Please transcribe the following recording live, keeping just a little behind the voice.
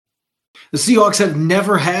The Seahawks have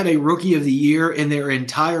never had a rookie of the year in their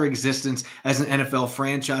entire existence as an NFL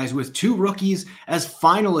franchise, with two rookies as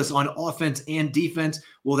finalists on offense and defense.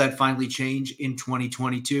 Will that finally change in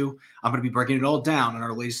 2022? I'm going to be breaking it all down in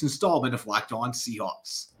our latest installment of Locked On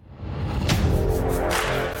Seahawks.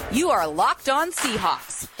 You are Locked On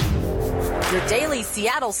Seahawks, your daily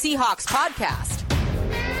Seattle Seahawks podcast.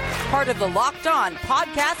 Part of the Locked On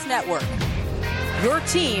Podcast Network, your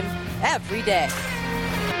team every day.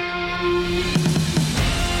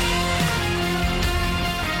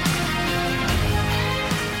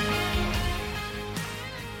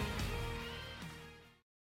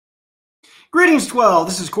 Greetings, 12.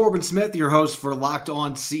 This is Corbin Smith, your host for Locked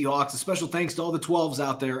On Seahawks. A special thanks to all the 12s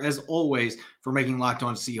out there, as always, for making Locked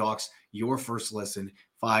On Seahawks your first listen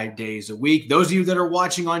 5 days a week. Those of you that are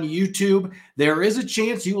watching on YouTube, there is a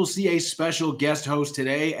chance you will see a special guest host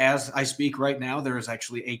today. As I speak right now, there is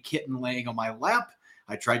actually a kitten laying on my lap.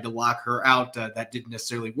 I tried to lock her out. That didn't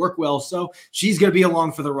necessarily work well, so she's going to be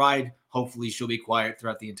along for the ride. Hopefully she'll be quiet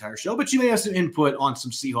throughout the entire show, but she may have some input on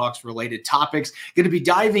some Seahawks-related topics. Going to be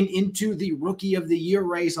diving into the Rookie of the Year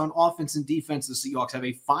race on offense and defense. The Seahawks have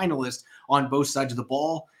a finalist on both sides of the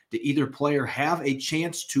ball. Did either player have a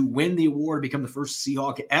chance to win the award, become the first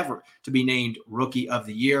Seahawk ever to be named Rookie of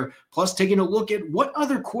the Year? Plus, taking a look at what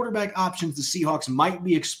other quarterback options the Seahawks might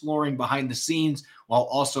be exploring behind the scenes, while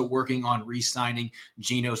also working on re-signing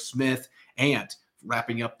Geno Smith. And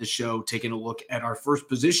wrapping up the show, taking a look at our first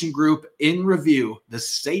position group in review, the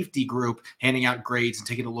safety group, handing out grades and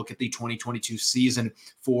taking a look at the 2022 season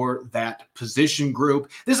for that position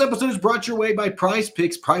group. This episode is brought your way by Prize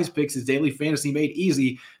Picks. Prize Picks is daily fantasy made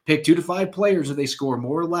easy. Pick 2 to 5 players. If they score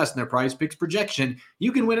more or less than their Prize Picks projection,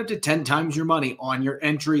 you can win up to 10 times your money on your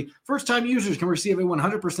entry. First-time users can receive a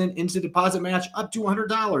 100% instant deposit match up to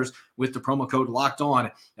 $100 with the promo code Locked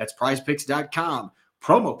On. That's prizepicks.com.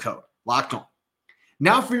 Promo code Locked On.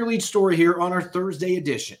 Now for your lead story here on our Thursday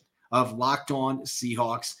edition of Locked On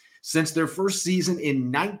Seahawks. Since their first season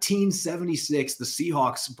in 1976, the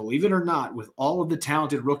Seahawks, believe it or not, with all of the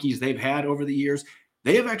talented rookies they've had over the years,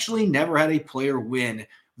 they have actually never had a player win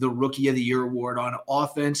the Rookie of the Year award on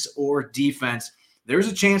offense or defense. There's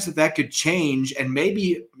a chance that that could change, and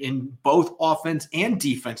maybe in both offense and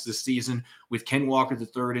defense this season, with Ken Walker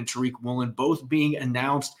III and Tariq Woolen both being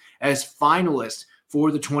announced as finalists for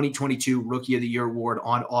the 2022 Rookie of the Year award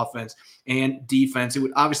on offense and defense. It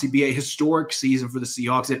would obviously be a historic season for the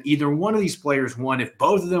Seahawks if either one of these players won. If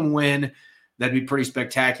both of them win, that'd be pretty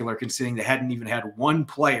spectacular, considering they hadn't even had one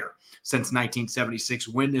player since 1976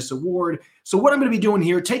 win this award. So what I'm going to be doing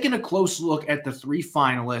here, taking a close look at the 3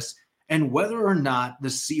 finalists and whether or not the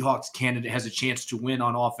Seahawks candidate has a chance to win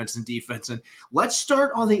on offense and defense. And let's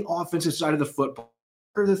start on the offensive side of the football.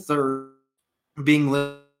 The third being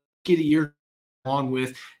Rookie of the Year, along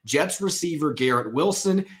with Jets receiver Garrett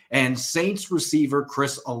Wilson and Saints receiver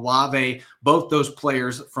Chris Olave, both those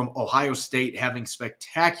players from Ohio State having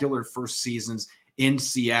spectacular first seasons in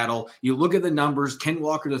Seattle. You look at the numbers, Ken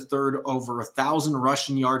Walker III over 1,000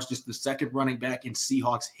 rushing yards, just the second running back in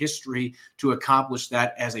Seahawks history to accomplish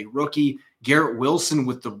that as a rookie. Garrett Wilson,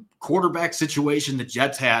 with the quarterback situation the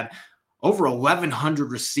Jets had, over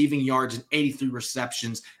 1,100 receiving yards and 83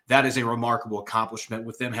 receptions. That is a remarkable accomplishment,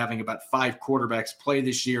 with them having about 5 quarterbacks play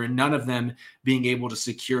this year and none of them being able to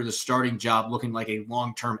secure the starting job, looking like a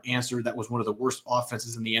long-term answer. That was one of the worst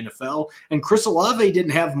offenses in the NFL. And Chris Olave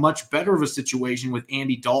didn't have much better of a situation with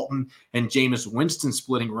Andy Dalton and Jameis Winston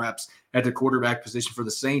splitting reps at the quarterback position for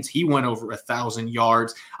the Saints. He went over 1,000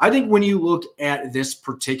 yards. I think when you look at this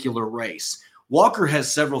particular race, Walker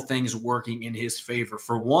has several things working in his favor.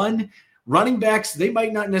 For one, running backs, they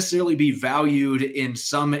might not necessarily be valued in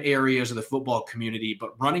some areas of the football community,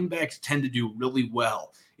 but running backs tend to do really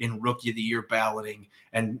well in Rookie of the Year balloting.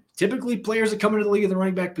 And typically players that come into the league in the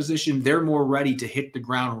running back position, they're more ready to hit the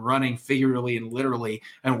ground running, figuratively and literally.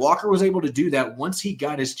 And Walker was able to do that once he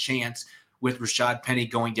got his chance with Rashad Penny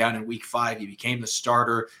going down in week 5. He became the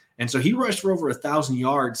starter. And so he rushed for over 1,000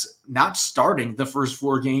 yards, not starting the first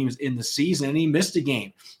 4 games in the season, and he missed a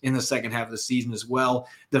game in the second half of the season as well.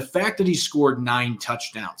 The fact that he scored 9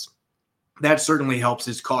 touchdowns, that certainly helps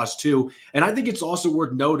his cause too. And I think it's also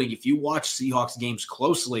worth noting, if you watch Seahawks games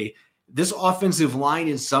closely, this offensive line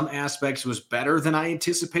in some aspects was better than I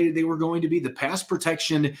anticipated they were going to be. The pass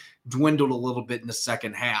protection dwindled a little bit in the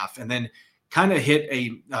second half, and then kind of hit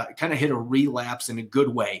a relapse in a good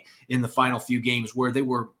way in the final few games, where they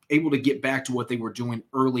were able to get back to what they were doing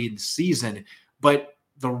early in the season. But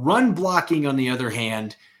the run blocking, on the other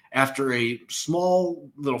hand, after a small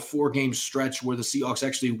little 4-game stretch where the Seahawks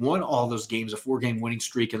actually won all those games, a 4-game winning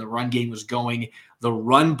streak, and the run game was going, the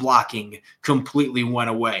run blocking completely went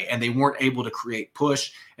away, and they weren't able to create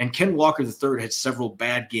push. And Ken Walker III had several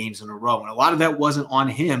bad games in a row, and a lot of that wasn't on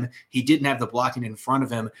him. He didn't have the blocking in front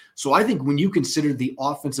of him. So I think when you consider the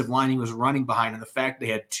offensive line he was running behind and the fact they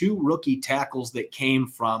had 2 rookie tackles that came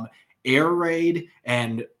from air raid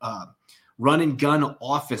and run and gun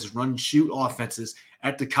offenses, run and shoot offenses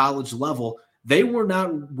at the college level, they were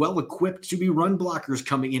not well equipped to be run blockers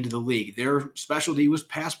coming into the league. Their specialty was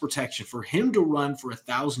pass protection. For him to run for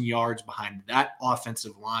 1,000 yards behind that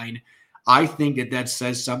offensive line, I think that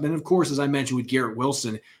says something. And of course, as I mentioned with Garrett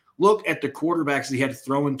Wilson, look at the quarterbacks he had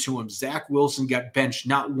thrown to him. Zach Wilson got benched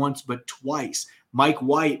not once but twice. Mike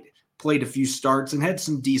White played a few starts and had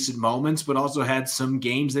some decent moments, but also had some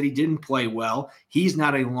games that he didn't play well. He's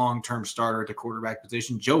not a long-term starter at the quarterback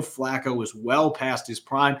position. Joe Flacco is well past his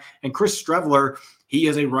prime. And Chris Streveler, he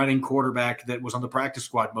is a running quarterback that was on the practice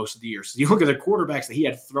squad most of the year. So you look at the quarterbacks that he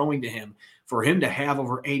had throwing to him, for him to have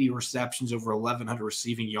over 80 receptions, over 1,100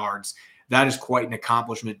 receiving yards, that is quite an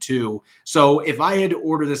accomplishment too. So if I had to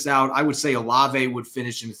order this out, I would say Olave would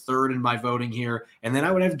finish in 3rd in my voting here, and then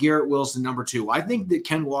I would have Garrett Wilson number 2. I think that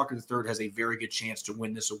Ken Walker III has a very good chance to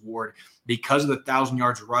win this award because of the 1,000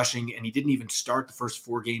 yards rushing, and he didn't even start the first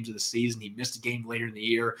 4 games of the season. He missed a game later in the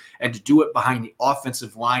year, and to do it behind the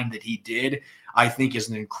offensive line that he did, I think is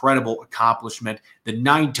an incredible accomplishment. The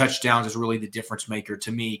 9 touchdowns is really the difference maker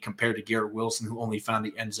to me compared to Garrett Wilson, who only found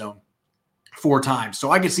the end zone 4 times.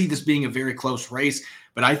 So I could see this being a very close race,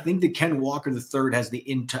 but I think that Ken Walker III has the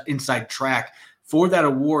inside track for that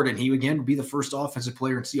award, and he, again, would be the first offensive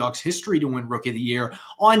player in Seahawks history to win Rookie of the Year.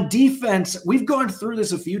 On defense, we've gone through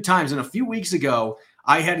this a few times, and a few weeks ago,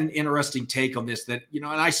 I had an interesting take on this that, and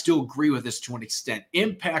I still agree with this to an extent.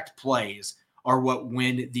 Impact plays are what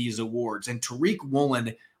win these awards, and Tariq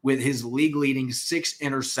Woolen, with his league-leading 6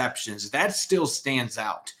 interceptions, that still stands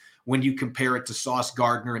out when you compare it to Sauce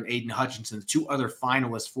Gardner and Aiden Hutchinson, the 2 other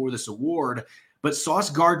finalists for this award. But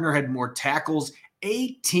Sauce Gardner had more tackles,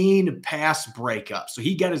 18 pass breakups. So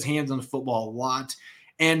he got his hands on the football a lot.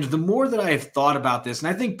 And the more that I have thought about this, and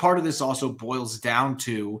I think part of this also boils down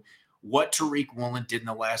to what Tariq Woolen did in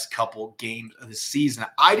the last couple games of the season.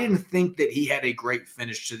 I didn't think that he had a great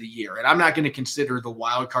finish to the year. And I'm not going to consider the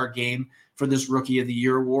wild card game for this Rookie of the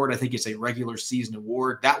Year award. I think it's a regular season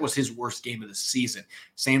award. That was his worst game of the season.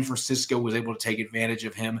 San Francisco was able to take advantage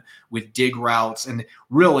of him with dig routes, and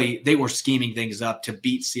really they were scheming things up to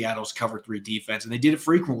beat Seattle's cover 3 defense, and they did it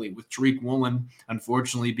frequently, with Tariq Woolen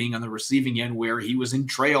unfortunately being on the receiving end where he was in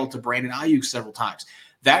trail to Brandon Ayuk several times.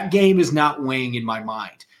 That game is not weighing in my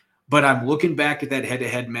mind. But I'm looking back at that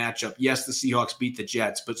head-to-head matchup. Yes, the Seahawks beat the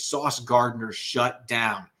Jets, but Sauce Gardner shut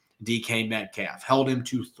down DK Metcalf, held him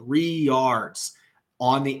to 3 yards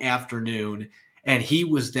on the afternoon, and he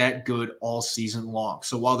was that good all season long.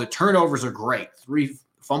 So while the turnovers are great, 3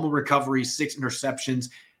 fumble recoveries, 6 interceptions,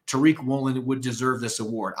 Tariq Woolen would deserve this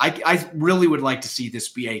award. I really would like to see this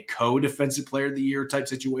be a co-defensive player of the year type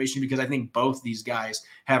situation, because I think both these guys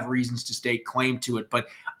have reasons to stake claim to it. But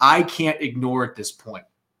I can't ignore at this point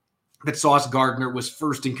that Sauce Gardner was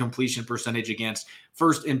first in completion percentage against,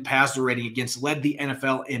 first in passer rating against, led the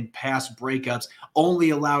NFL in pass breakups, only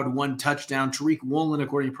allowed 1 touchdown. Tariq Woolen,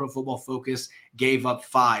 according to Pro Football Focus, gave up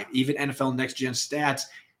 5. Even NFL Next Gen Stats,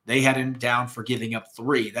 they had him down for giving up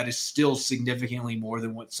 3. That is still significantly more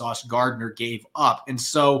than what Sauce Gardner gave up. And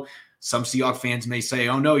so some Seahawks fans may say,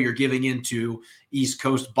 oh no, you're giving into East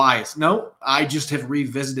Coast bias. No, I just have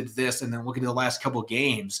revisited this, and then looking at the last couple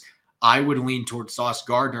games, I would lean towards Sauce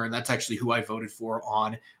Gardner, and that's actually who I voted for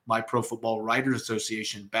on my Pro Football Writers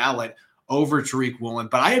Association ballot over Tariq Woolen.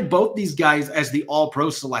 But I had both these guys as the all-pro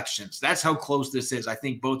selections. That's how close this is. I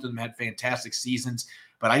think both of them had fantastic seasons,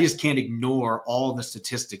 but I just can't ignore all the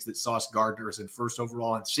statistics that Sauce Gardner is in first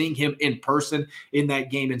overall. And seeing him in person in that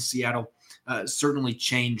game in Seattle certainly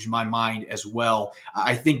changed my mind as well.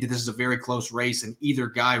 I think that this is a very close race, and either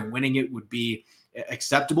guy winning it would be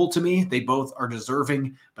acceptable to me. They both are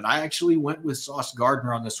deserving, but I actually went with Sauce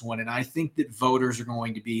Gardner on this one, and I think that voters are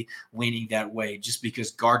going to be leaning that way just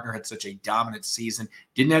because Gardner had such a dominant season.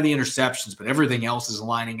 Didn't have the interceptions, but everything else is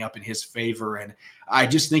lining up in his favor, and I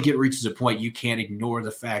just think it reaches a point you can't ignore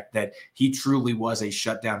the fact that he truly was a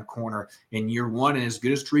shutdown corner in year one, and as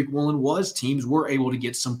good as Tariq Woolen was, teams were able to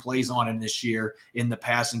get some plays on him this year in the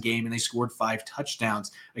passing game, and they scored 5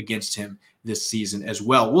 touchdowns against him this season as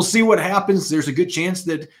well. We'll see what happens. There's a good chance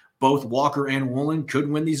that both Walker and Woolen could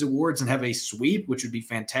win these awards and have a sweep, which would be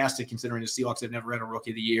fantastic considering the Seahawks have never had a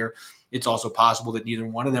Rookie of the Year. It's also possible that neither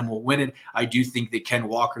one of them will win it. I do think that Ken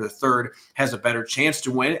Walker III has a better chance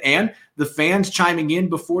to win. And the fans chiming in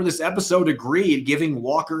before this episode agreed, giving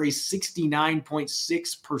Walker a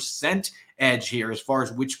 69.6% edge here as far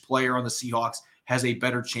as which player on the Seahawks has a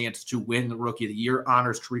better chance to win the Rookie of the Year.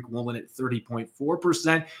 Honors Tariq Woolen at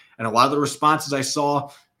 30.4%. And a lot of the responses I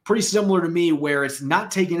saw pretty similar to me, where it's not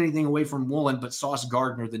taking anything away from Woolen, but Sauce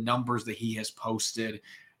Gardner, the numbers that he has posted,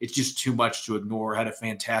 it's just too much to ignore. Had a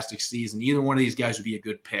fantastic season. Either one of these guys would be a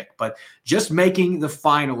good pick, but just making the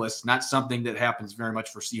finalists, not something that happens very much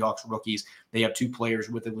for Seahawks rookies. They have two players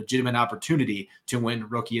with a legitimate opportunity to win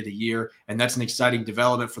Rookie of the Year, and that's an exciting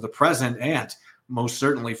development for the present and most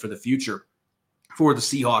certainly for the future for the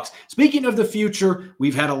Seahawks. Speaking of the future,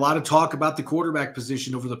 we've had a lot of talk about the quarterback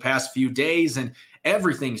position over the past few days, and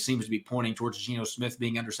everything seems to be pointing towards Geno Smith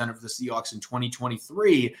being under center for the Seahawks in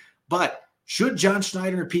 2023. But should John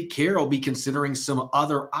Schneider and Pete Carroll be considering some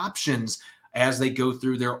other options as they go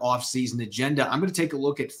through their offseason agenda? I'm going to take a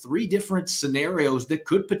look at three different scenarios that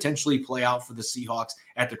could potentially play out for the Seahawks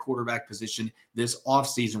at the quarterback position this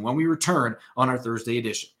offseason when we return on our Thursday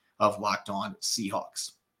edition of Locked On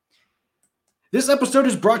Seahawks. This episode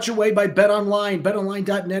is brought your way by BetOnline.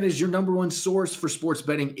 BetOnline.net is your number one source for sports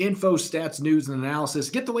betting info, stats, news, and analysis.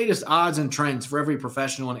 Get the latest odds and trends for every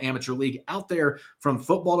professional and amateur league out there, from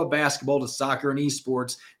football to basketball to soccer and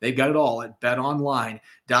esports. They've got it all at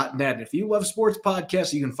BetOnline.net. If you love sports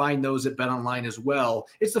podcasts, you can find those at BetOnline as well.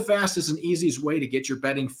 It's the fastest and easiest way to get your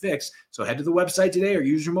betting fix. So head to the website today or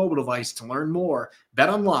use your mobile device to learn more.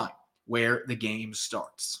 BetOnline, where the game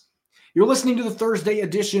starts. You're listening to the Thursday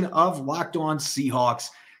edition of Locked On Seahawks.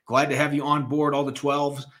 Glad to have you on board, all the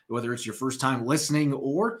 12s, whether it's your first time listening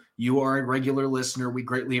or you are a regular listener. We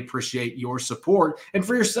greatly appreciate your support. And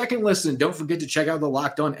for your second listen, don't forget to check out the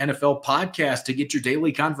Locked On NFL podcast to get your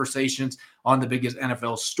daily conversations on the biggest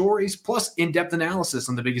NFL stories, plus in-depth analysis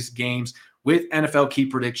on the biggest games with NFL key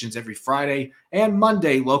predictions every Friday and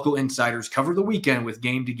Monday. Local insiders cover the weekend with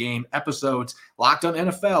game-to-game episodes. Locked On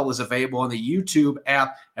NFL is available on the YouTube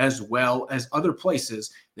app as well as other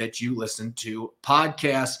places that you listen to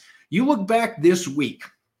podcasts. You look back this week,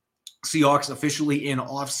 Seahawks officially in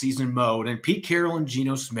off-season mode, and Pete Carroll and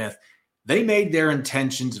Geno Smith, they made their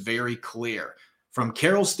intentions very clear. From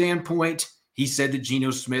Carroll's standpoint, he said that Geno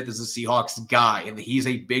Smith is a Seahawks guy and that he's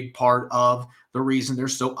a big part of the reason they're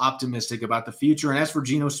so optimistic about the future. And as for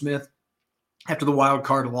Geno Smith, after the wild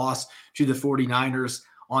card loss to the 49ers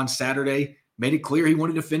on Saturday, made it clear he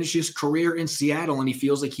wanted to finish his career in Seattle, and he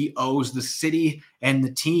feels like he owes the city and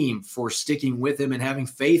the team for sticking with him and having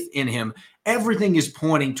faith in him. Everything is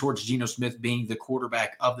pointing towards Geno Smith being the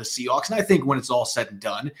quarterback of the Seahawks. And I think when it's all said and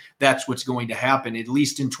done, that's what's going to happen, at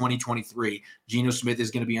least in 2023. Geno Smith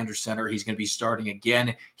is going to be under center. He's going to be starting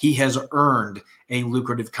again. He has earned a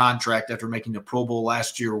lucrative contract after making the Pro Bowl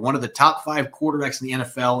last year, one of the top 5 quarterbacks in the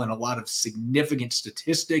NFL and a lot of significant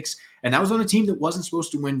statistics. And that was on a team that wasn't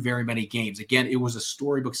supposed to win very many games. Again, it was a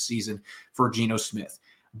storybook season for Geno Smith.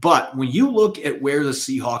 But when you look at where the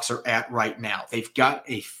Seahawks are at right now, they've got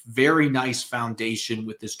a very nice foundation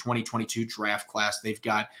with this 2022 draft class. They've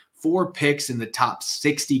got 4 picks in the top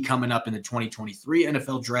 60 coming up in the 2023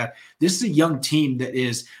 NFL draft. This is a young team that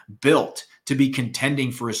is built to be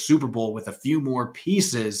contending for a Super Bowl with a few more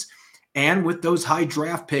pieces. And with those high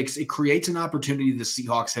draft picks, it creates an opportunity the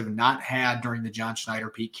Seahawks have not had during the John Schneider,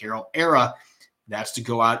 Pete Carroll era. That's to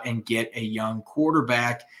go out and get a young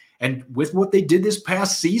quarterback. And with what they did this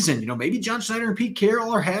past season, maybe John Schneider and Pete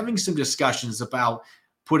Carroll are having some discussions about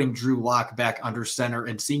putting Drew Lock back under center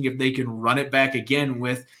and seeing if they can run it back again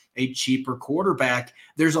with a cheaper quarterback.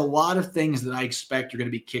 There's a lot of things that I expect are going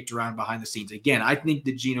to be kicked around behind the scenes. Again, I think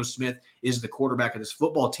that Geno Smith is the quarterback of this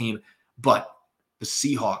football team, but the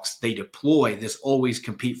Seahawks, they deploy this always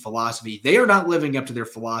compete philosophy. They are not living up to their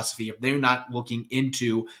philosophy if they're not looking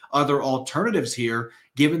into other alternatives here,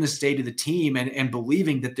 given the state of the team and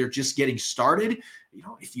believing that they're just getting started.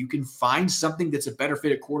 If you can find something that's a better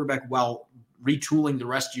fit at quarterback while retooling the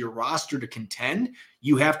rest of your roster to contend,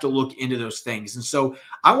 you have to look into those things. And so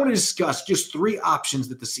I want to discuss just 3 options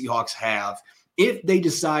that the Seahawks have if they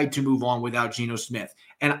decide to move on without Geno Smith.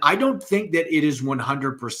 And I don't think that it is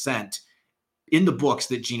 100% in the books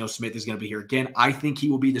that Geno Smith is going to be here. Again, I think he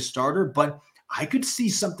will be the starter, but I could see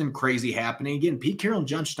something crazy happening. Again, Pete Carroll and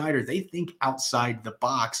John Schneider, they think outside the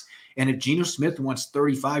box. And if Geno Smith wants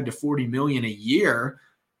 $35 to $40 million a year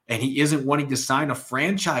and he isn't wanting to sign a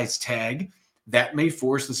franchise tag, that may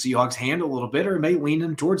force the Seahawks' hand a little bit, or it may lean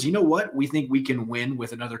them towards, you know what, we think we can win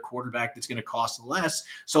with another quarterback that's going to cost less.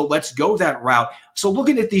 So let's go that route. So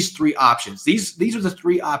looking at these three options, these are the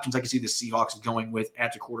three options I can see the Seahawks going with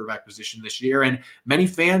at the quarterback position this year. And many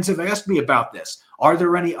fans have asked me about this. Are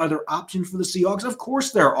there any other options for the Seahawks? Of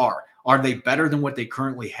course there are. Are they better than what they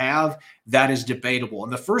currently have? That is debatable.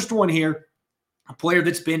 And the first one here, a player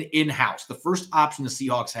that's been in-house. The first option the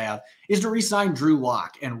Seahawks have is to re-sign Drew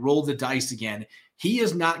Lock and roll the dice again. He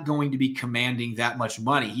is not going to be commanding that much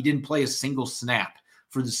money. He didn't play a single snap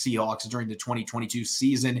for the Seahawks during the 2022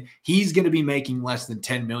 season. He's going to be making less than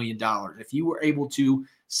 $10 million. If you were able to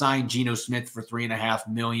sign Geno Smith for $3.5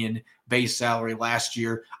 million base salary last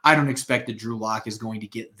year, I don't expect that Drew Lock is going to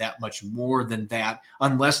get that much more than that,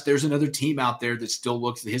 unless there's another team out there that still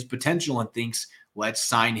looks at his potential and thinks, let's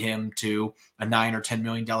sign him to a $9 or $10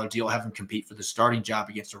 million deal, have him compete for the starting job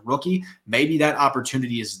against a rookie. Maybe that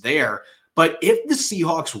opportunity is there. But if the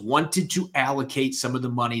Seahawks wanted to allocate some of the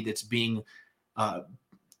money that's being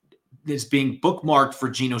bookmarked for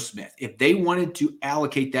Geno Smith, if they wanted to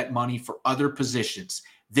allocate that money for other positions,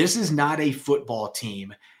 this is not a football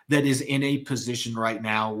team that is in a position right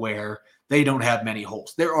now where they don't have many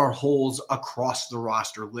holes. There are holes across the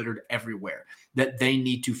roster littered everywhere that they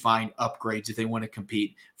need to find upgrades if they want to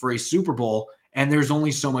compete for a Super Bowl. And there's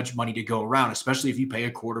only so much money to go around, especially if you pay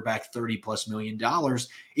a quarterback $30+ million.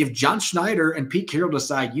 If John Schneider and Pete Carroll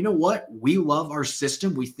decide, you know what, we love our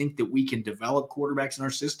system, we think that we can develop quarterbacks in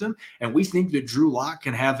our system, and we think that Drew Lock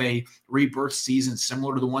can have a rebirth season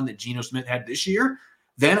similar to the one that Geno Smith had this year,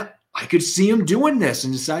 then I could see him doing this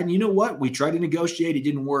and deciding, you know what, we tried to negotiate, it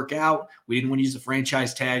didn't work out, we didn't want to use the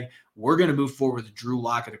franchise tag, we're going to move forward with Drew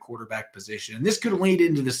Lock at a quarterback position. And this could lead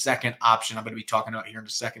into the second option I'm going to be talking about here in a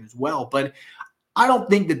second as well. But I don't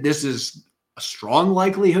think that this is a strong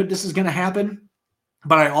likelihood this is going to happen.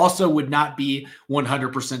 But I also would not be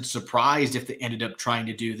 100% surprised if they ended up trying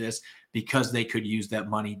to do this, because they could use that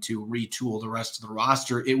money to retool the rest of the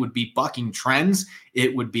roster. It would be bucking trends.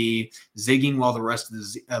 It would be zigging while the rest of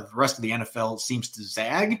the NFL seems to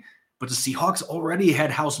zag. But the Seahawks already had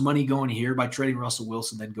house money going here by trading Russell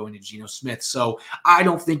Wilson, then going to Geno Smith. So I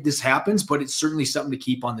don't think this happens, but it's certainly something to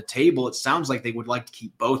keep on the table. It sounds like they would like to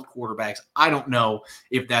keep both quarterbacks. I don't know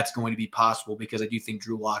if that's going to be possible, because I do think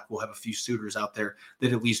Drew Lock will have a few suitors out there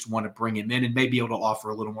that at least want to bring him in and may be able to offer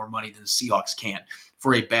a little more money than the Seahawks can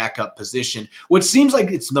for a backup position. What seems like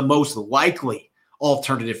it's the most likely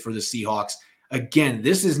alternative for the Seahawks. Again,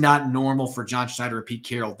 this is not normal for John Schneider or Pete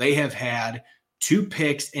Carroll. They have had 2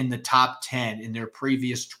 picks in the top 10 in their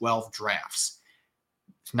previous 12 drafts.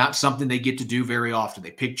 It's not something they get to do very often. They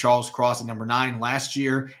picked Charles Cross at number 9 last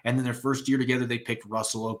year, and then their first year together, they picked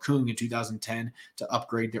Russell Okung in 2010 to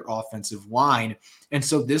upgrade their offensive line. And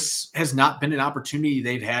so this has not been an opportunity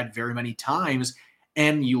they've had very many times.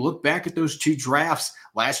 And you look back at those 2 drafts,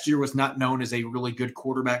 last year was not known as a really good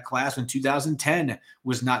quarterback class, and 2010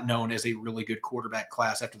 was not known as a really good quarterback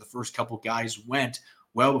class after the first couple guys went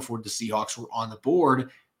well before the Seahawks were on the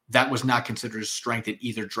board. That was not considered a strength in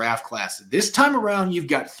either draft class. This time around, you've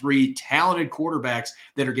got 3 talented quarterbacks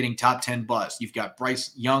that are getting top 10 buzz. You've got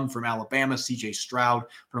Bryce Young from Alabama, CJ Stroud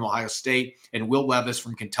from Ohio State, and Will Levis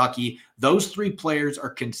from Kentucky. Those 3 players are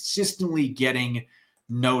consistently getting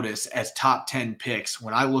notice as top 10 picks.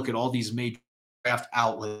 When I look at all these major draft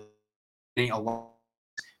outlets, a lot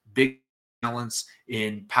of big talents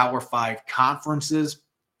in Power 5 conferences,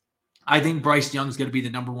 I think Bryce Young is going to be the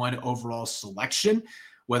number 1 overall selection,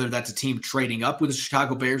 whether that's a team trading up with the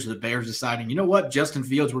Chicago Bears or the Bears deciding, you know what, Justin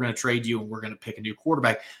Fields, we're going to trade you and we're going to pick a new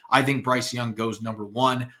quarterback. I think Bryce Young goes number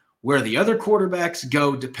 1. Where the other quarterbacks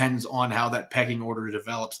go depends on how that pecking order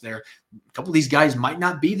develops there. A couple of these guys might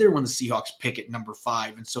not be there when the Seahawks pick at number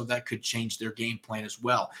 5, and so that could change their game plan as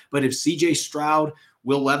well. But if CJ Stroud,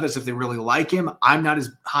 Will Levis, if they really like him, I'm not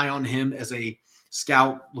as high on him as a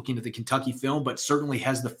scout looking at the Kentucky film, but certainly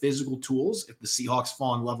has the physical tools. If the Seahawks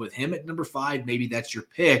fall in love with him at number 5, maybe that's your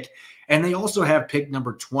pick. And they also have pick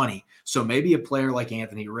number 20. So maybe a player like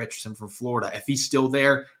Anthony Richardson from Florida, if he's still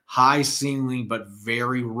there, high ceiling, but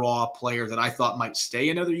very raw player that I thought might stay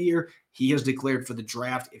another year. He has declared for the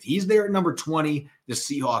draft. If he's there at number 20, the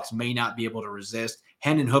Seahawks may not be able to resist.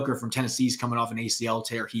 Hendon Hooker from Tennessee is coming off an ACL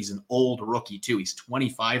tear. He's an old rookie too. He's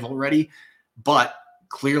 25 already, but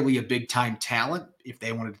clearly a big-time talent. If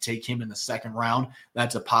they wanted to take him in the second round,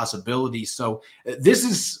 that's a possibility. So this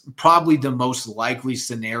is probably the most likely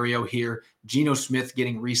scenario here. Geno Smith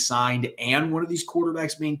getting re-signed and one of these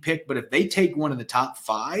quarterbacks being picked. But if they take one of the top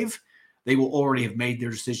 5, they will already have made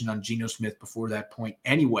their decision on Geno Smith before that point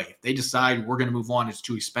anyway. If they decide we're going to move on, it's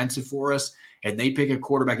too expensive for us, and they pick a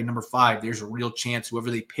quarterback at number 5, there's a real chance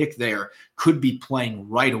whoever they pick there could be playing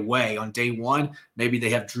right away on day one. Maybe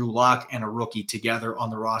they have Drew Lock and a rookie together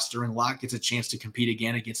on the roster, and Lock gets a chance to compete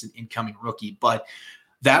again against an incoming rookie. But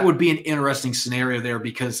that would be an interesting scenario there,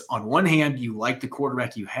 because on one hand, you like the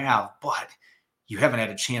quarterback you have, but you haven't had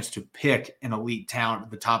a chance to pick an elite talent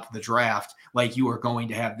at the top of the draft like you are going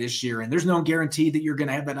to have this year. And there's no guarantee that you're going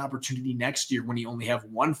to have that opportunity next year when you only have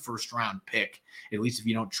one first-round pick, at least if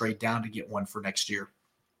you don't trade down to get one for next year.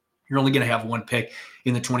 You're only going to have one pick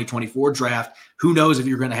in the 2024 draft. Who knows if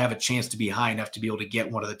you're going to have a chance to be high enough to be able to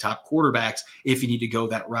get one of the top quarterbacks if you need to go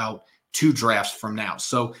that route 2 drafts from now.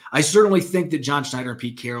 So I certainly think that John Schneider and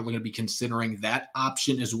Pete Carroll are going to be considering that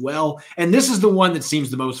option as well. And this is the one that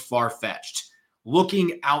seems the most far-fetched.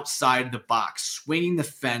 Looking outside the box, swinging the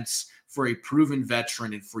fence for a proven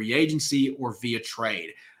veteran in free agency or via trade.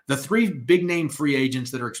 The 3 big-name free agents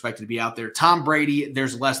that are expected to be out there, Tom Brady,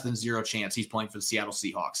 there's less than 0 chance he's playing for the Seattle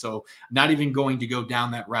Seahawks. So not even going to go down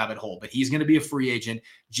that rabbit hole, but he's going to be a free agent.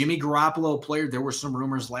 Jimmy Garoppolo, player, there were some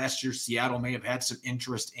rumors last year Seattle may have had some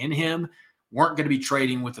interest in him. Weren't going to be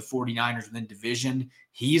trading with the 49ers within division.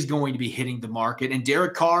 He's going to be hitting the market. And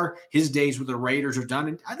Derek Carr, his days with the Raiders are done.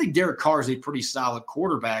 And I think Derek Carr is a pretty solid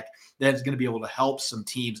quarterback that is going to be able to help some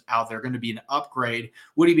teams out there. Going to be an upgrade.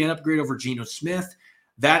 Would he be an upgrade over Geno Smith?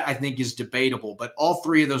 That, I think, is debatable. But all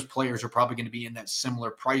 3 of those players are probably going to be in that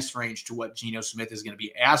similar price range to what Geno Smith is going to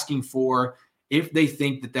be asking for. If they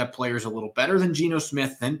think that that player is a little better than Geno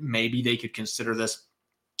Smith, then maybe they could consider this.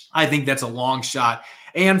 I think that's a long shot.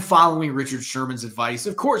 And following Richard Sherman's advice,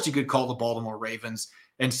 of course, you could call the Baltimore Ravens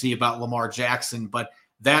and see about Lamar Jackson, but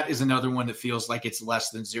that is another one that feels like it's less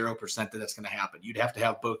than 0% that that's going to happen. You'd have to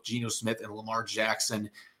have both Geno Smith and Lamar Jackson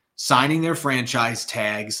signing their franchise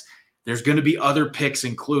tags. There's going to be other picks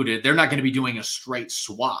included. They're not going to be doing a straight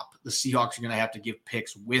swap. The Seahawks are going to have to give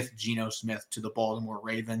picks with Geno Smith to the Baltimore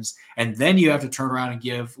Ravens. And then you have to turn around and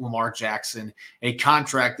give Lamar Jackson a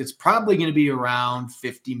contract that's probably going to be around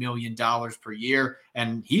 $50 million per year.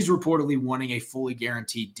 And he's reportedly wanting a fully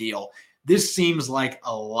guaranteed deal. This seems like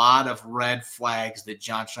a lot of red flags that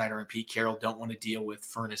John Schneider and Pete Carroll don't want to deal with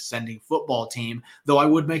for an ascending football team, though I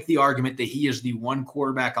would make the argument that he is the one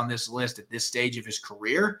quarterback on this list at this stage of his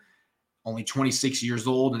career. Only 26 years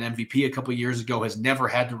old, an MVP a couple of years ago, has never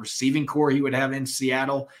had the receiving core he would have in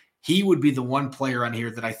Seattle. He would be the one player on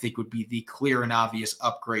here that I think would be the clear and obvious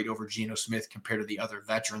upgrade over Geno Smith compared to the other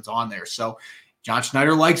veterans on there. So John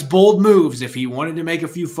Schneider likes bold moves. If he wanted to make a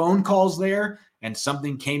few phone calls there and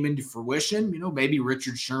something came into fruition, maybe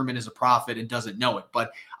Richard Sherman is a prophet and doesn't know it.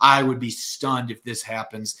 But I would be stunned if this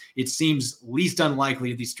happens. It seems least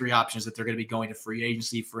unlikely of these 3 options that they're going to be going to free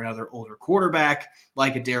agency for another older quarterback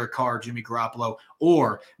like a Derek Carr, Jimmy Garoppolo,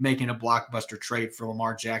 or making a blockbuster trade for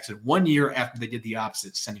Lamar Jackson 1 year after they did the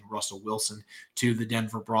opposite, sending Russell Wilson to the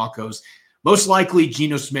Denver Broncos. Most likely,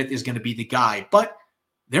 Geno Smith is going to be the guy, but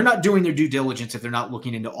they're not doing their due diligence if they're not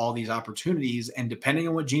looking into all these opportunities. And depending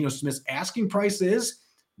on what Geno Smith's asking price is,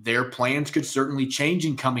 their plans could certainly change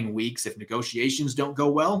in coming weeks. If negotiations don't go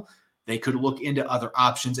well, they could look into other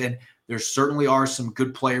options. And there certainly are some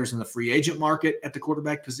good players in the free agent market at the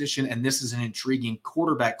quarterback position. And this is an intriguing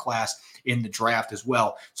quarterback class in the draft as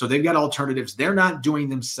well. So they've got alternatives. They're not doing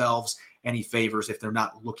themselves any favors if they're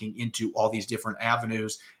not looking into all these different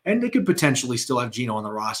avenues. And they could potentially still have Geno on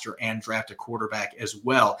the roster and draft a quarterback as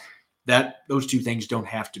well. Those 2 things don't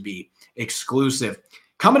have to be exclusive.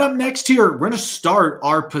 Coming up next here, we're going to start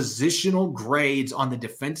our positional grades on the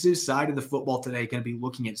defensive side of the football today. Going to be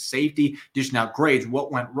looking at safety, dishing out grades,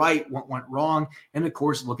 what went right, what went wrong, and of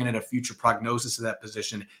course, looking at a future prognosis of that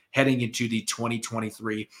position heading into the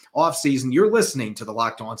 2023 offseason. You're listening to the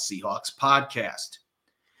Locked On Seahawks podcast.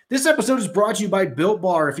 This episode is brought to you by Built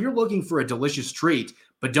Bar. If you're looking for a delicious treat,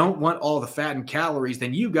 but don't want all the fat and calories,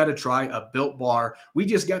 then you got to try a Built Bar. We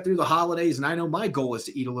just got through the holidays, and I know my goal is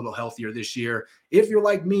to eat a little healthier this year. If you're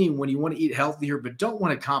like me, when you want to eat healthier but don't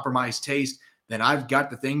want to compromise taste, then I've got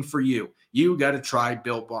the thing for you. You got to try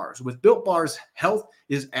Built Bars. With Built Bars, health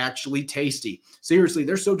is actually tasty. Seriously,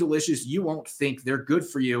 they're so delicious, you won't think they're good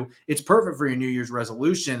for you. It's perfect for your New Year's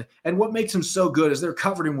resolution. And what makes them so good is they're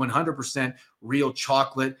covered in 100% real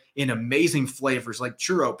chocolate in amazing flavors like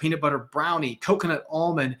churro, peanut butter brownie, coconut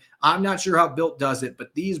almond. I'm not sure how Built does it,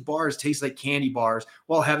 but these bars taste like candy bars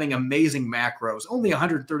while having amazing macros. Only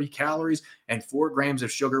 130 calories and 4 grams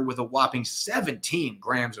of sugar with a whopping 17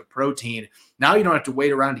 grams of protein. Now you don't have to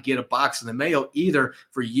wait around to get a box in the mail either.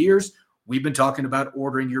 For years, We've been talking about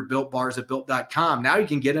ordering your Built Bars at Built.com. Now you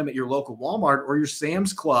can get them at your local Walmart or your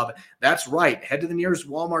Sam's Club. That's right. Head to the nearest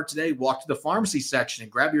Walmart today, walk to the pharmacy section,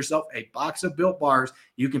 and grab yourself a box of Built Bars.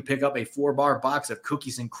 You can pick up a 4-bar box of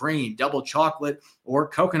cookies and cream, double chocolate, or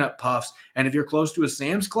coconut puffs. And if you're close to a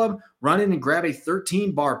Sam's Club, run in and grab a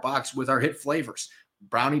 13-bar box with our hit flavors,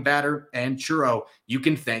 brownie batter and churro. You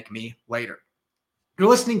can thank me later. You're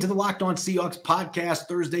listening to the Locked On Seahawks podcast,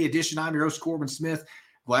 Thursday edition. I'm your host, Corbin Smith.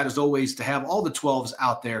 Glad as always to have all the 12s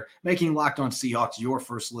out there making Locked On Seahawks your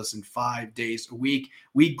first listen 5 days a week.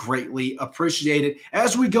 We greatly appreciate it.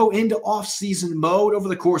 As we go into off-season mode over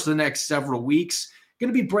the course of the next several weeks,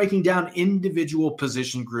 going to be breaking down individual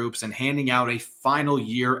position groups and handing out a final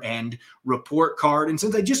year-end report card. And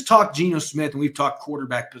since I just talked Geno Smith and we've talked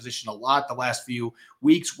quarterback position a lot the last few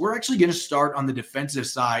weeks, we're actually going to start on the defensive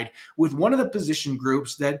side with one of the position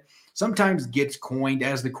groups that sometimes gets coined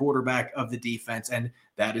as the quarterback of the defense, and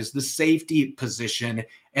that is the safety position.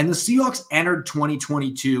 And the Seahawks entered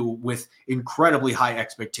 2022 with incredibly high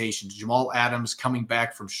expectations. Jamal Adams, coming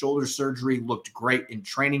back from shoulder surgery, looked great in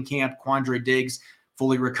training camp. Quandre Diggs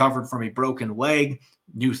fully recovered from a broken leg.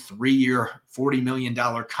 New 3-year, $40 million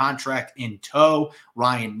contract in tow.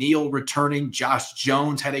 Ryan Neal returning. Josh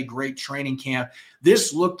Jones had a great training camp.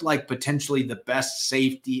 This looked like potentially the best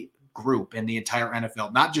safety group in the entire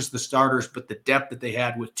NFL, not just the starters, but the depth that they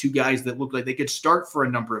had with two guys that looked like they could start for a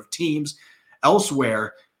number of teams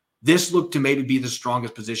elsewhere. This looked to maybe be the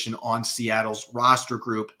strongest position on Seattle's roster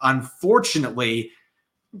group. Unfortunately,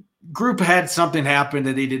 group had something happen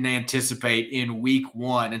that they didn't anticipate in week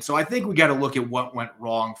 1. And so I think we got to look at what went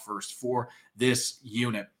wrong first for this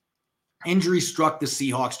unit. Injury struck the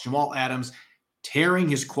Seahawks. Jamal Adams tearing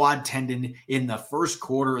his quad tendon in the first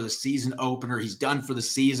quarter of the season opener. He's done for the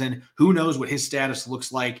season. Who knows what his status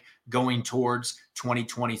looks like going towards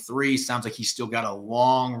 2023. Sounds like he's still got a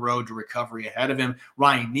long road to recovery ahead of him.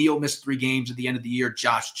 Ryan Neal missed 3 games at the end of the year.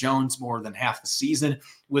 Josh Jones, more than half the season,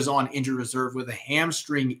 was on injured reserve with a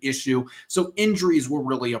hamstring issue. So injuries were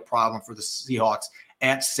really a problem for the Seahawks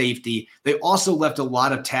at safety. They also left a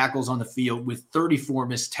lot of tackles on the field with 34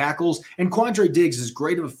 missed tackles. And Quandre Diggs, as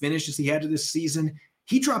great of a finish as he had to this season,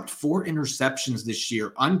 he dropped 4 interceptions this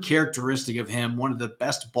year, uncharacteristic of him, one of the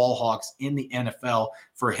best ball hawks in the NFL.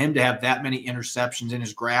 For him to have that many interceptions in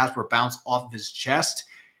his grasp or bounce off of his chest,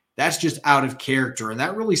 that's just out of character. And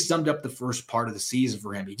that really summed up the first part of the season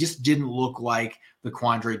for him. He just didn't look like the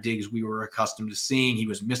Quandre Diggs we were accustomed to seeing. He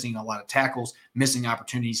was missing a lot of tackles, missing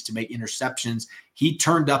opportunities to make interceptions. He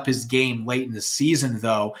turned up his game late in the season,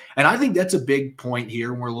 though. And I think that's a big point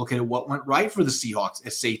here when we're looking at what went right for the Seahawks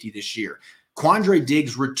at safety this year. Quandre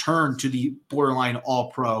Diggs returned to the borderline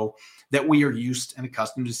all-pro that we are used and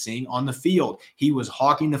accustomed to seeing on the field. He was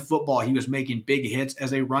hawking the football. He was making big hits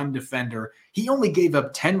as a run defender. He only gave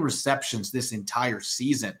up 10 receptions this entire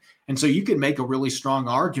season. And so you could make a really strong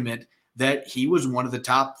argument that he was one of the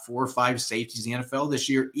top 4 or 5 safeties in the NFL this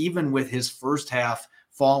year, even with his first half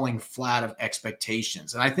falling flat of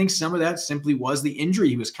expectations. And I think some of that simply was the injury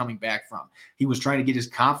he was coming back from. He was trying to get his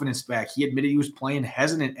confidence back. He admitted he was playing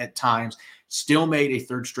hesitant at times, still made a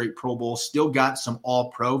 3rd straight Pro Bowl, still got some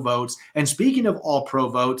All-Pro votes. And speaking of All-Pro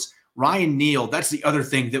votes, Ryan Neal, that's the other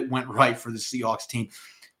thing that went right for the Seahawks team.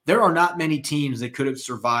 There are not many teams that could have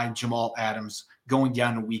survived Jamal Adams going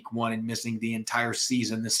down to week 1 and missing the entire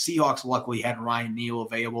season. The Seahawks luckily had Ryan Neal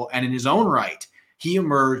available, and in his own right, he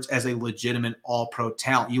emerged as a legitimate all-pro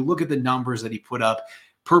talent. You look at the numbers that he put up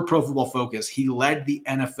per Pro Football Focus. He led the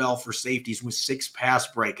NFL for safeties with 6 pass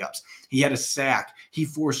breakups. He had a sack. He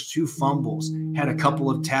forced 2 fumbles, had a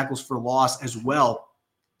couple of tackles for loss as well.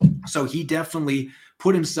 So he definitely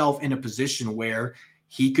put himself in a position where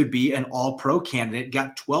he could be an all-pro candidate,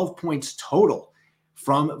 got 12 points total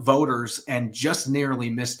from voters and just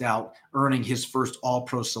narrowly missed out earning his first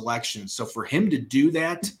all-pro selection. So for him to do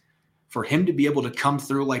that, for him to be able to come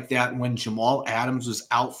through like that when Jamal Adams was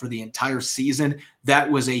out for the entire season,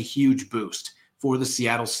 that was a huge boost for the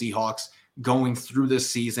Seattle Seahawks going through this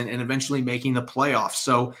season and eventually making the playoffs.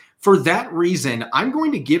 So for that reason, I'm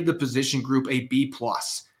going to give the position group a B+.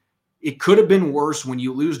 It could have been worse when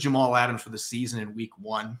you lose Jamal Adams for the season in week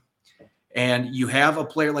 1. And you have a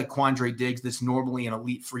player like Quandre Diggs that's normally an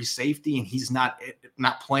elite free safety, and he's not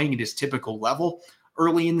playing at his typical level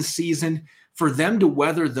early in the season. For them to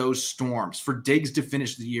weather those storms, for Diggs to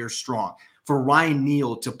finish the year strong, for Ryan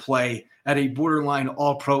Neal to play at a borderline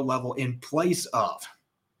all-pro level in place of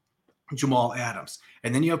Jamal Adams.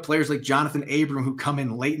 And then you have players like Jonathan Abram who come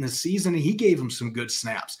in late in the season, and he gave them some good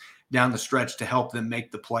snaps down the stretch to help them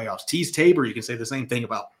make the playoffs. Teez Tabor, you can say the same thing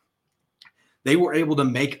about. They were able to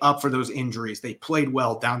make up for those injuries. They played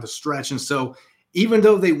well down the stretch. And so even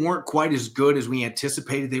though they weren't quite as good as we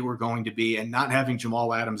anticipated they were going to be, and not having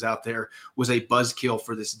Jamal Adams out there was a buzzkill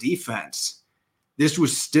for this defense, this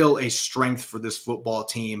was still a strength for this football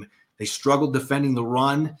team. They struggled defending the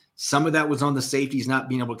run. Some of that was on the safeties not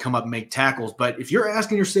being able to come up and make tackles. But if you're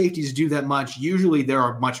asking your safeties to do that much, usually there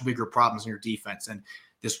are much bigger problems in your defense. And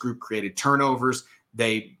this group created turnovers.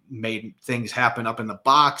 They made things happen up in the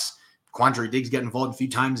box. Quandre Diggs got involved a few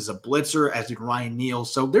times as a blitzer, as did Ryan Neal.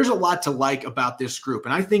 So there's a lot to like about this group.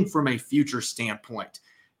 And I think from a future standpoint,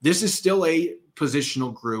 this is still a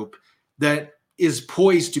positional group that is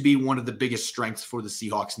poised to be one of the biggest strengths for the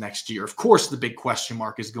Seahawks next year. Of course, the big question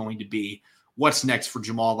mark is going to be what's next for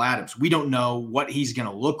Jamal Adams. We don't know what he's going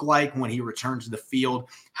to look like when he returns to the field.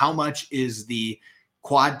 How much is the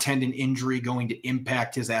quad tendon injury going to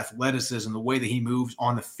impact his athleticism, the way that he moves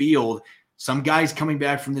on the field? Some guys coming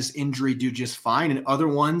back from this injury do just fine, and other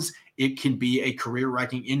ones, it can be a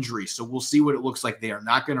career-wrecking injury. So we'll see what it looks like. They are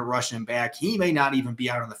not going to rush him back. He may not even be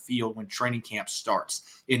out on the field when training camp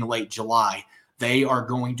starts in late July. They are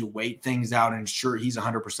going to wait things out and ensure he's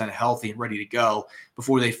 100% healthy and ready to go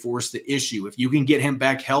before they force the issue. If you can get him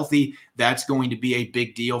back healthy, that's going to be a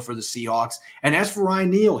big deal for the Seahawks. And as for Ryan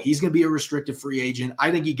Neal, he's going to be a restricted free agent. I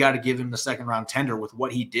think you got to give him the second-round tender with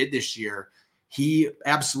what he did this year. He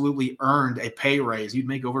absolutely earned a pay raise. You'd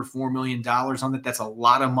make over $4 million on that. That's a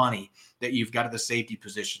lot of money that you've got at the safety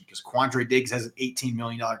position, because Quandre Diggs has an $18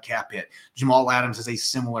 million cap hit. Jamal Adams has a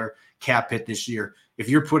similar cap hit this year. If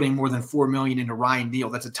you're putting more than $4 million into Ryan Neal,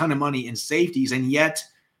 that's a ton of money in safeties. And yet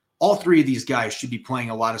all three of these guys should be playing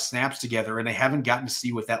a lot of snaps together, and they haven't gotten to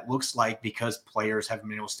see what that looks like because players haven't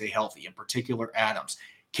been able to stay healthy, in particular Adams.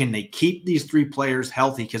 Can they keep these three players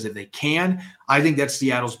healthy? Because if they can, I think that's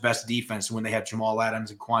Seattle's best defense when they have Jamal Adams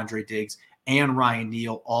and Quandre Diggs and Ryan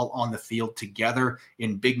Neal all on the field together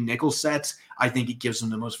in big nickel sets. I think it gives them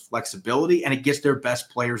the most flexibility, and it gets their best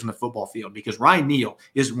players in the football field, because Ryan Neal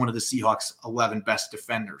is one of the Seahawks' 11 best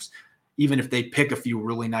defenders. Even if they pick a few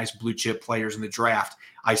really nice blue chip players in the draft,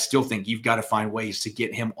 I still think you've got to find ways to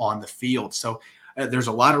get him on the field. So there's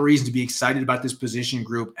a lot of reason to be excited about this position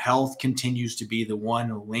group. Health continues to be the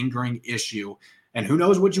one lingering issue. And who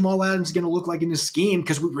knows what Jamal Adams is going to look like in this scheme,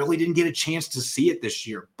 because we really didn't get a chance to see it this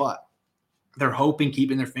year. But they're hoping,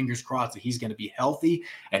 keeping their fingers crossed, that he's going to be healthy.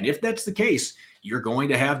 And if that's the case, you're going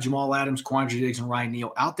to have Jamal Adams, Quandre Diggs, and Ryan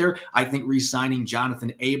Neal out there. I think re-signing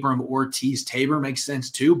Jonathan Abram or Teez Tabor makes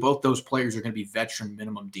sense too. Both those players are going to be veteran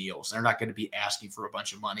minimum deals. They're not going to be asking for a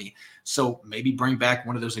bunch of money. So maybe bring back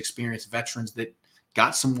one of those experienced veterans that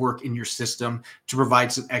got some work in your system to provide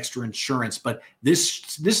some extra insurance. But this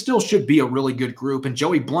still should be a really good group. And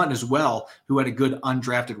Joey Blount as well, who had a good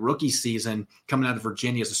undrafted rookie season coming out of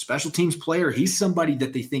Virginia as a special teams player. He's somebody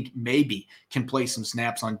that they think maybe can play some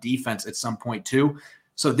snaps on defense at some point too.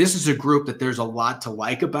 So this is a group that there's a lot to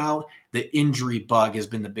like about. The injury bug has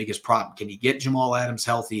been the biggest problem. Can you get Jamal Adams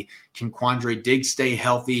healthy? Can Quandre Diggs stay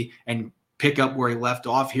healthy and pick up where he left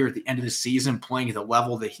off here at the end of the season, playing at the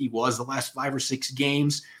level that he was the last 5 or 6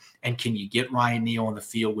 games? And can you get Ryan Neal on the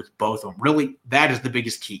field with both of them? Really, that is the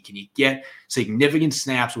biggest key. Can you get significant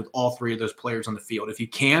snaps with all three of those players on the field? If you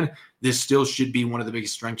can, this still should be one of the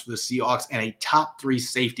biggest strengths for the Seahawks and a top 3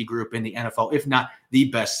 safety group in the NFL, if not the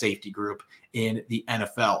best safety group in the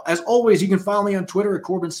NFL. As always, you can follow me on Twitter at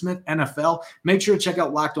Corbin Smith NFL. Make sure to check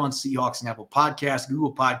out Locked On Seahawks and Apple Podcasts,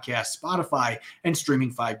 Google Podcasts, Spotify, and streaming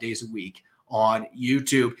 5 days a week on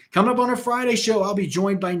YouTube. Coming up on our Friday show, I'll be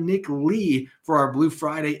joined by Nick Lee for our Blue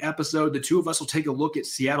Friday episode. The two of us will take a look at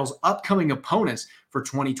Seattle's upcoming opponents for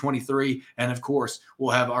 2023. And of course,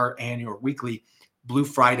 we'll have our annual weekly Blue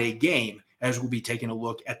Friday game as we'll be taking a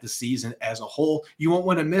look at the season as a whole. You won't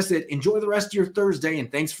want to miss it. Enjoy the rest of your Thursday,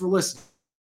 and thanks for listening